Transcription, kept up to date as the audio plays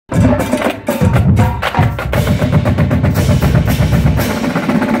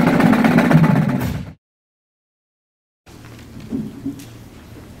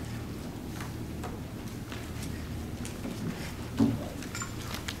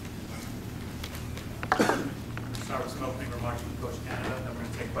remarks from Coach Canada. Then we're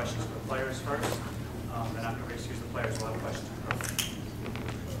going to take questions from the players first. Then after we excuse the players, we'll have questions from Coach.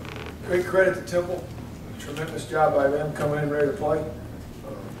 Great credit to Temple. Tremendous job by them coming in ready to play.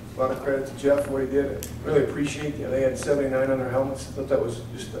 A lot of credit to Jeff for what he did. I really appreciate it. They had 79 on their helmets. I thought that was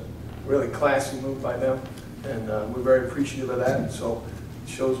just a really classy move by them, and we're very appreciative of that. So it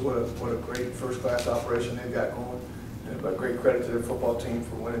shows what a great first-class operation they've got going. And great credit to their football team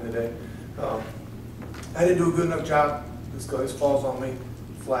for winning today. I didn't do a good enough job. This falls on me,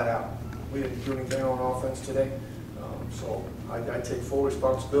 flat out. We didn't do anything on offense today, so I take full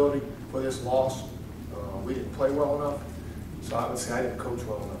responsibility for this loss. We didn't play well enough, so obviously I didn't coach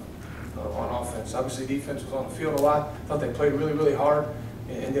well enough on offense. Obviously defense was on the field a lot. I thought they played really, really hard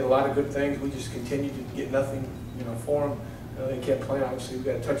and did a lot of good things. We just continued to get nothing, for them. They kept playing. Obviously we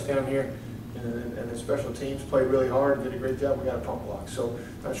got a touchdown here, and the special teams played really hard and did a great job. We got a pump block. So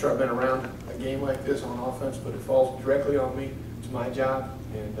I'm not sure I've been around a game like this on offense, but it falls directly on me. It's my job,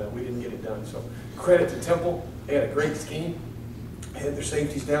 and we didn't get it done. So credit to Temple. They had a great scheme. They had their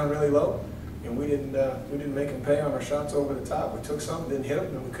safeties down really low, and we didn't make them pay on our shots over the top. We took some, didn't hit them,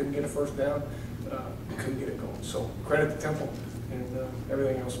 and we couldn't get a first down. We couldn't get it going. So credit to Temple, and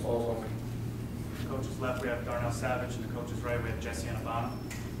everything else falls on me. Coach's left, we have Darnell Savage, and the coach's right, we have Aniebonam.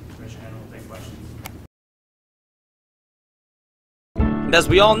 Raise your hand and we'll take questions. And as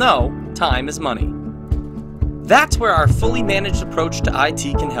we all know, time is money. That's where our fully managed approach to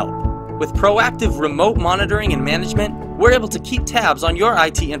IT can help. With proactive remote monitoring and management, we're able to keep tabs on your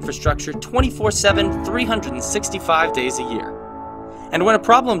IT infrastructure 24/7, 365 days a year. And when a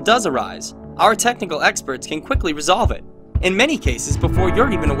problem does arise, our technical experts can quickly resolve it, in many cases before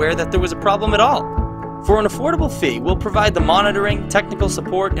you're even aware that there was a problem at all. For an affordable fee, we'll provide the monitoring, technical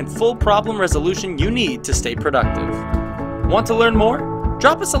support, and full problem resolution you need to stay productive. Want to learn more?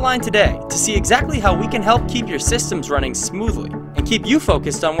 Drop us a line today to see exactly how we can help keep your systems running smoothly and keep you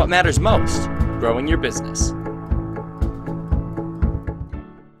focused on what matters most, growing your business.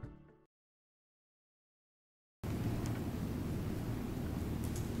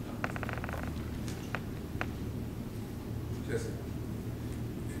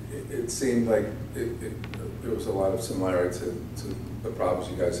 It seemed like there was a lot of similarity to the problems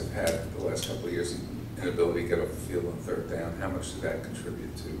you guys have had the last couple of years, inability to get off the field on third down. How much did that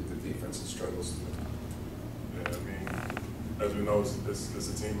contribute to the defensive struggles? Yeah, I mean, as we know, it's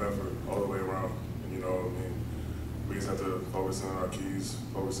a team effort all the way around. And, we just have to focus on our keys,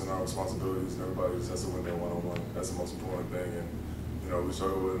 focus on our responsibilities, and everybody just has to win their one-on-one. That's the most important thing. And, we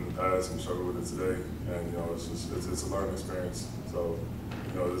struggled with it in the past, and we struggled with it today. And, it's a learning experience. So,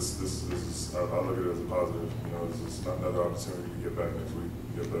 this is, I look at it as a positive. This is another opportunity to get back next week,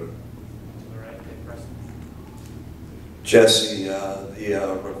 get better. Jesse,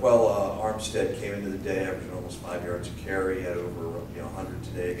 Raquel Armstead came into the day averaging almost 5 yards a carry, had over 100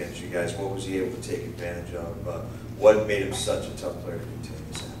 today against you guys. What was he able to take advantage of? What made him such a tough player to contain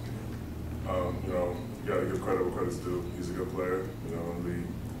this afternoon? You got to give credit where credit's due. He's a good player, and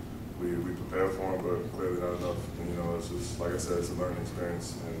we prepared for him, but clearly not enough. And, it's just, like I said, it's a learning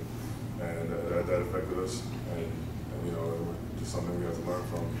experience, and that affected us. And just something we have to learn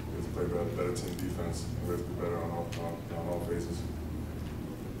from. We have to play better team defense, and we have to be better on all phases.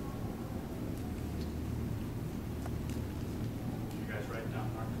 You guys write down,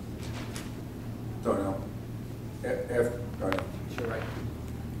 Marcus. Darnell, Darnell. Sure, right.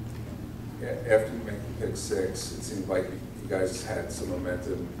 After you make the pick six, it seemed like you guys had some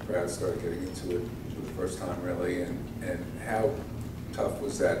momentum. The crowd started getting into it for the first time, really. And how tough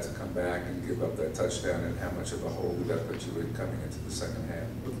was that to come back and give up that touchdown, and how much of a hole did that put you in coming into the second half,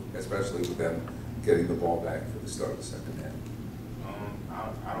 especially with them getting the ball back for the start of the second half?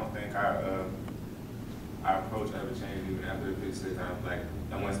 I don't think our approach ever changed even after the pick six.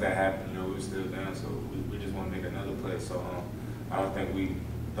 And once that happened, we were still down, so we just want to make another play. So I don't think we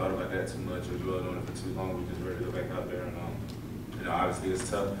thought about that too much or dwelled on it for too long. We just ready to go back out there, and obviously it's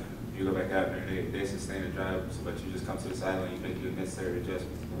tough. You go back out there and they sustain the drive, but you just come to the sideline, you make your necessary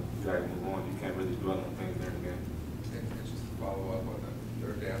adjustments. You gotta move on. You can't really dwell on things during the game. And just to follow up on the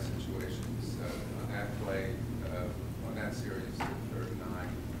third down situations, on that play, on that series, the third and 9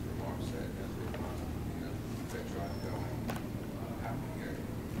 from Armstead, that drive going, happening here.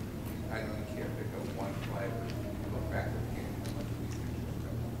 I know you can't pick up one play, but look back at the game, how much do you think you picked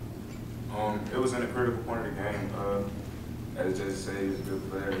up? It was in a critical point of the game. As Jesse said, he was a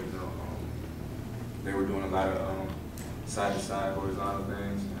good player. They were doing a lot of side-to-side horizontal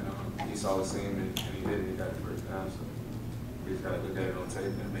things, and he saw the seam and he did it. He got the first down, so we just got to look at it on tape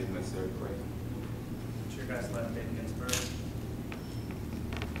and make the necessary play. What's your guys' left, Ginsburg?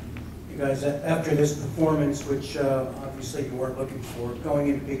 guys. After this performance, which obviously you weren't looking for, going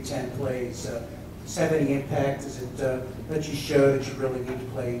into Big Ten plays, does this have any impact? Does it let you show that you really need to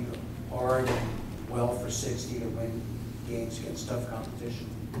play hard and well for 60 to win games against tough competition?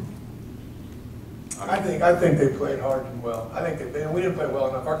 I think they played hard and well. I think we didn't play well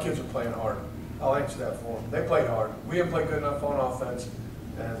enough. Our kids were playing hard. I'll answer that for them. They played hard. We didn't play good enough on offense,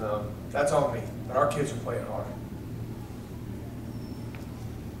 and that's on me. But our kids were playing hard.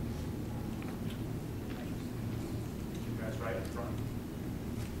 You guys right in front.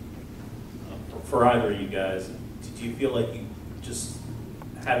 For either of you guys, do you feel like you just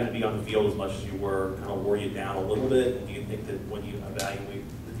having to be on the field as much as you were kind of wore you down a little bit? And do you think that when you evaluate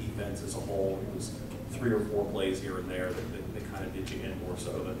the defense as a whole, it was 3 or 4 plays here and there that kind of did you in more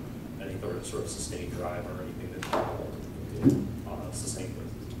so than any sort of sustained drive or anything that on a sustained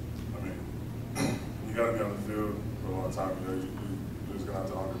basis? I mean, you got to be on the field for a long time. You're just going to have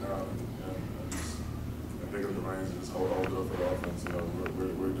to hunker down and pick up the reins and just hold it up for the offense.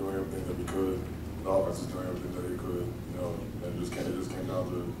 We're doing everything that we could. The offense is doing everything that they could. And it just came down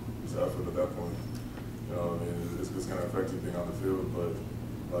to just effort at that point. I mean, it's going to affect you being on the field, but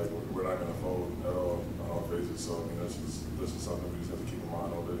like we're not going to fold at all on all phases. So I mean, that's just something we just have to keep in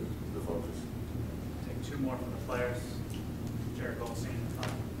mind all day. The focus. Take 2 more from the players. Jared Goldstein in the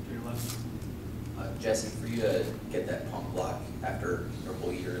front, to your left. Jesse, for you to get that pump block after your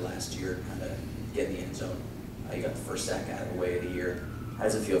whole year last year, kind of get in the end zone, you got the first sack out of the way of the year. How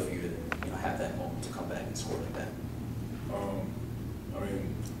does it feel for you to have that moment to come back and score like that? I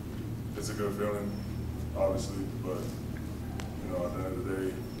mean, it's a good feeling, obviously, but at the end of the day,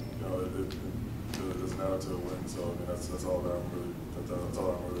 it doesn't matter to a win. So I mean, that's all that I'm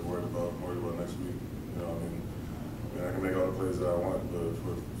really worried about. I'm worried about next week. I mean, I can make all the plays that I want, but if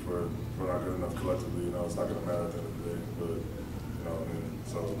we're not good enough collectively, it's not going to matter at the end of the day. But I mean,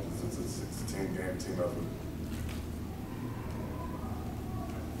 so it's a team game, team effort.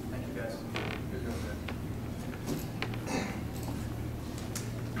 Thank you, guys.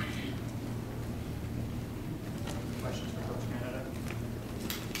 Questions for Coach Canada?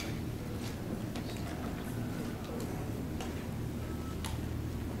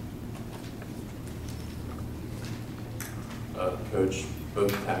 Coach,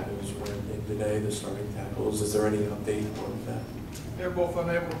 both tackles were in today, the starting tackles. Is there any update on that? They're both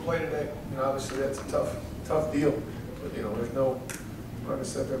unable to play today. Obviously that's a tough deal. But there's no, I'm not going to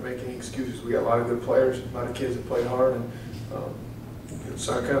sit there and make any excuses. We got a lot of good players, a lot of kids that played hard, and it's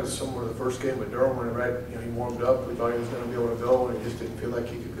kind of similar to the first game with Durham, when he warmed up. We thought he was going to be able to go, and he just didn't feel like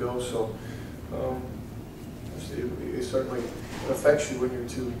he could go. So it certainly affects you when your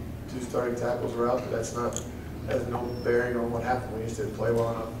two starting tackles are out, but has no bearing on what happened. We just didn't play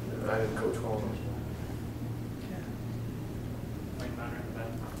well enough, and I didn't coach well enough.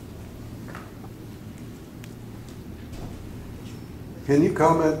 Can you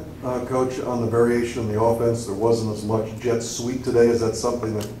comment, Coach, on the variation in the offense? There wasn't as much jet sweep today. Is that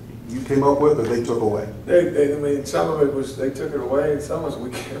something that you came up with, or they took away? I mean, some of it was they took it away, and some of it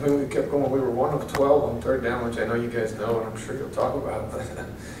we kept going. We were 1 of 12 on 3rd down, which I know you guys know, and I'm sure you'll talk about.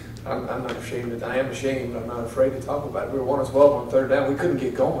 I'm not ashamed. I am ashamed, but I'm not afraid to talk about it. We were 1 of 12 on 3rd down. We couldn't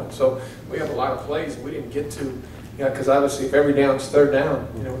get going, so we have a lot of plays we didn't get to. Because obviously, if every down's 3rd down,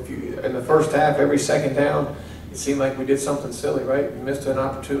 if you in the first half, every 2nd down, it seemed like we did something silly, right? We missed an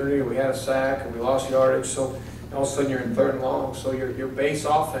opportunity, or we had a sack, or we lost yardage. So all of a sudden, you're in 3rd and long. So your base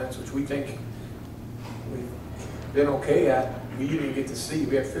offense, which we think we've been okay at, we didn't get to see.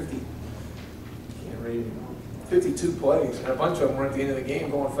 We had 52 plays, and a bunch of them were at the end of the game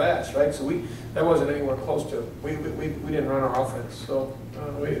going fast, right? So that wasn't anywhere close to. We didn't run our offense, so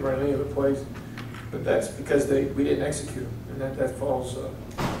we didn't run any of the plays. But that's because we didn't execute, and that falls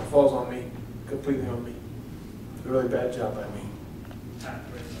on me, completely on me. It's a really bad job by me.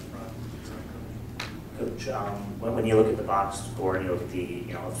 Coach, when you look at the box score and you look at the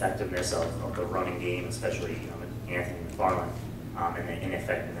effectiveness of the running game, especially with Anthony McFarland, and the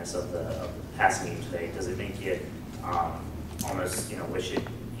ineffectiveness of the passing game today, does it make you almost wish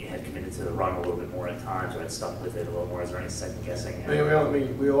you had committed to the run a little bit more at times, or had stuck with it a little more? Is there any second guessing?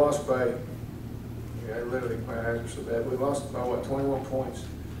 We lost by. My eyes were so bad. We lost by 21 points,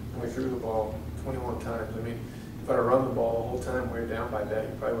 and we threw the ball 21 times. I mean, if I'd have run the ball the whole time we were down by that,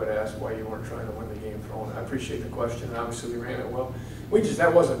 you probably would have asked why you weren't trying to win the game throwing. I appreciate the question, and obviously we ran it well. It was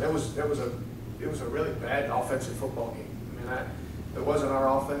a really bad offensive football game. I mean, it wasn't our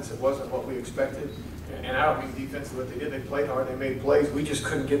offense. It wasn't what we expected. And I don't mean defensive what they did. They played hard. They made plays. We just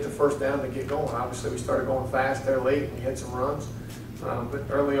couldn't get the first down to get going. Obviously, we started going fast there late, and we had some runs. But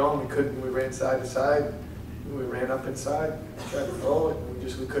early on, we couldn't. We ran side to side. We ran up inside, tried to throw it, and we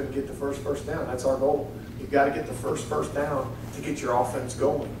we couldn't get the first down. That's our goal. You've got to get the first down to get your offense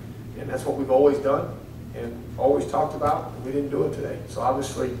going. And that's what we've always done and always talked about, and we didn't do it today. So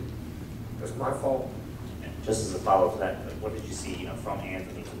obviously, that's my fault. Just as a follow-up to that, what did you see, from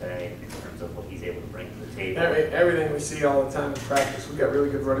Anthony today in terms of what he's able to bring to the table? Everything we see all the time in practice. We've got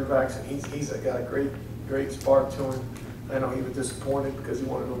really good running backs, and he's got a great spark to him. I know he was disappointed because he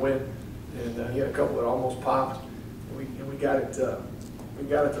wanted to win, and he had a couple that almost popped. And we got it to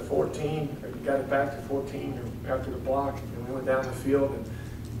 14, or we got it back to 14 after the block, and we went down the field and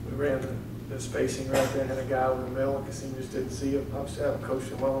we ran the spacing right there, and had a guy over the middle, and Kasim just didn't see it. Obviously, I haven't coached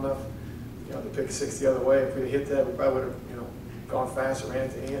him well enough, to pick a 6 the other way. If we'd have hit that, we probably would have, gone fast and ran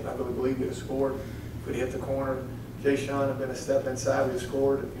to the end. I really believe we'd have scored. If we'd hit the corner, Jay Sean had been a step inside, we'd have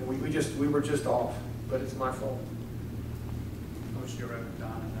scored. And we were just off, but it's my fault. Coach, you're right,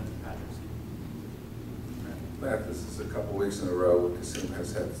 Don, and then Patrick. Matt, this is a couple weeks in a row where Kasim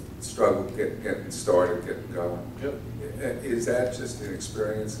has had struggle getting started, getting going. Yep. Is that just an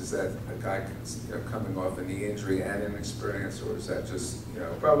experience? Is that a guy coming off a knee injury and an experience, or is that just,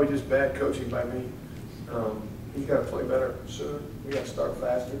 Probably just bad coaching by me. He's got to play better sooner. We got to start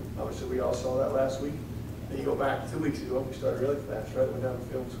faster. Obviously, we all saw that last week. Then you go back 2 weeks ago, we started really fast, right? Went down the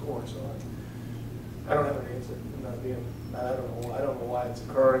field and scored. So I don't have an answer. I don't know why it's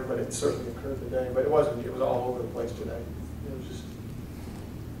occurring, but it certainly occurred today. But it wasn't. It was all over the place today. It was just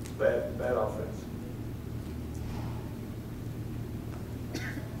bad offense.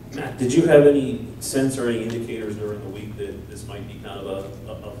 Matt, did you have any sense or any indicators during the week that this might be kind of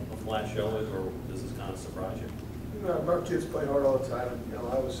a flat showing, or does this kind of surprise you? Our kids play hard all the time.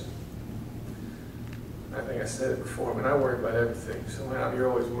 I think I said it before. I worry about everything. So you're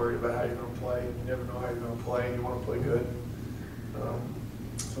always worried about how you're going to play. And you never know how you're going to play, and you want to play good.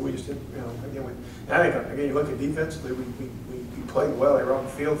 So we just didn't, again, you look at defensively, we played well. They were on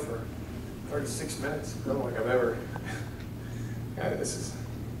the field for 36 minutes. I don't think I've ever.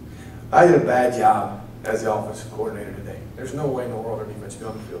 I did a bad job as the offensive coordinator today. There's no way in the world our defense be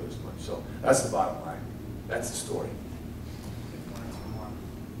on the field this much. So that's the bottom line. That's the story.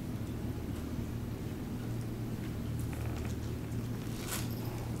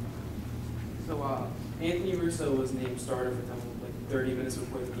 So Anthony Russo was named starter for Temple like 30 minutes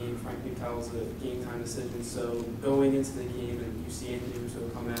before the game. Frank Newtown was a game time decision. So going into the game and you see Anthony Russo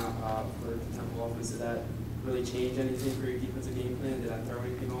come out for the Temple offense, did that really change anything for your defensive game plan? Did that throw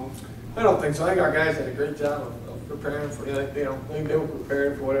anything off? I don't think so. I think our guys did a great job of preparing for it. They were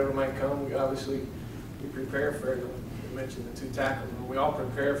prepared for whatever might come. We prepare for it. You mentioned the 2 tackles. We all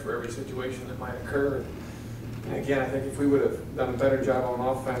prepare for every situation that might occur. And again, I think if we would have done a better job on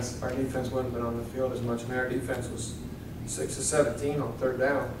offense, our defense wouldn't have been on the field as much. Our defense was 6 of 17 on 3rd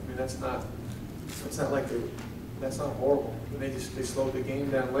down. That's not horrible. They slowed the game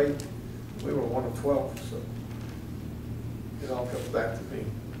down late. We were 1 of 12, so it all comes back to me.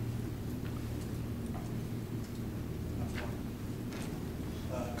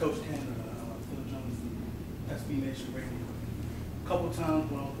 Coach Canada, Phil Jones from SB Nation Radio. A couple of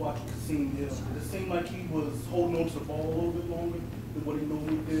times when I was watching Kasim Hill, it seemed like he was holding on to the ball a little bit longer than what he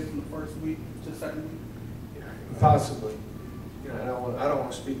normally did from the first week to the second week. Possibly. I don't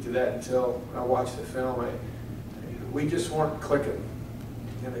want to speak to that until I watch the film. We just weren't clicking.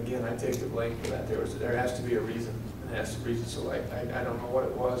 And again, I take the blame for that. There has to be a reason. So I don't know what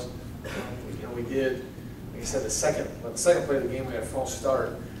it was. We did. Like I said, the second play of the game, we had a false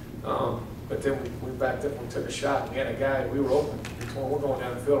start. But then we backed up and we took a shot, and we had a guy, we were open. We're going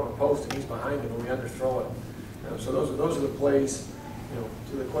down the field on a post, and he's behind him, and we underthrow it. So those are the plays.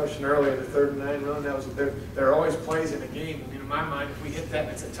 To the question earlier, the 3rd and 9 run, there are always plays in a game. In my mind, if we hit that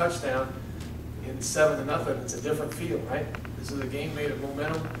and it's a touchdown, in 7-0, it's a different feel, right? This is a game made of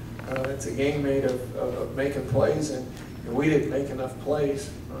momentum. It's a game made of making plays, and we didn't make enough plays.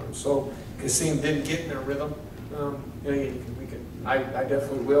 So Kasim didn't get in their rhythm. I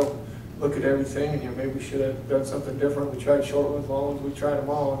definitely will look at everything, and maybe we should have done something different. We tried short ones, long ones, we tried them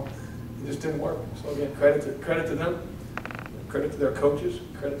all, and it just didn't work. So again, credit to them, credit to their coaches,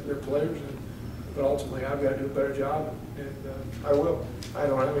 credit to their players, but ultimately I've got to do a better job, and I will. I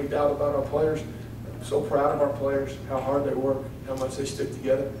don't have any doubt about our players. I'm so proud of our players, how hard they work, how much they stick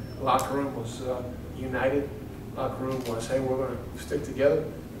together. The locker room was united. The locker room was, hey, we're going to stick together.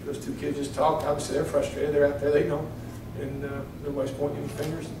 Those 2 kids just talked. Obviously, they're frustrated. They're out there. They know. And everybody's pointing the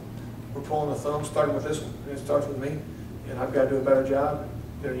fingers. We're pulling the thumb, starting with this one. And it starts with me. And I've got to do a better job.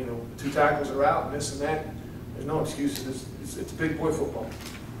 2 tackles are out, and this and that. There's no excuses. It's big boy football.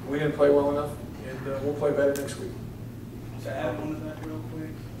 We didn't play well enough, and we'll play better next week. To add on to that real quick,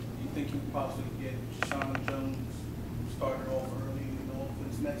 you think you could possibly get Sean Jones started off early in the offense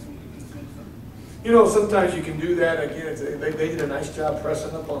You know, sometimes you can do that. Again, they did a nice job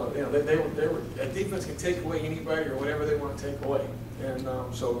pressing up on it. You know, they were a defense can take away anybody or whatever they want to take away. And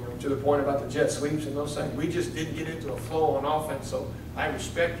so, you know, to the point about the jet sweeps and those things, we just didn't get into a flow on offense. So I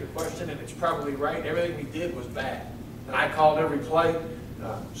respect your question, and it's probably right. Everything we did was bad, and I called every play.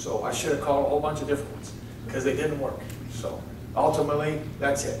 So I should have called a whole bunch of different ones because they didn't work. So ultimately,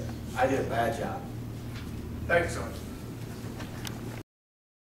 that's it. I did a bad job. Thanks, son.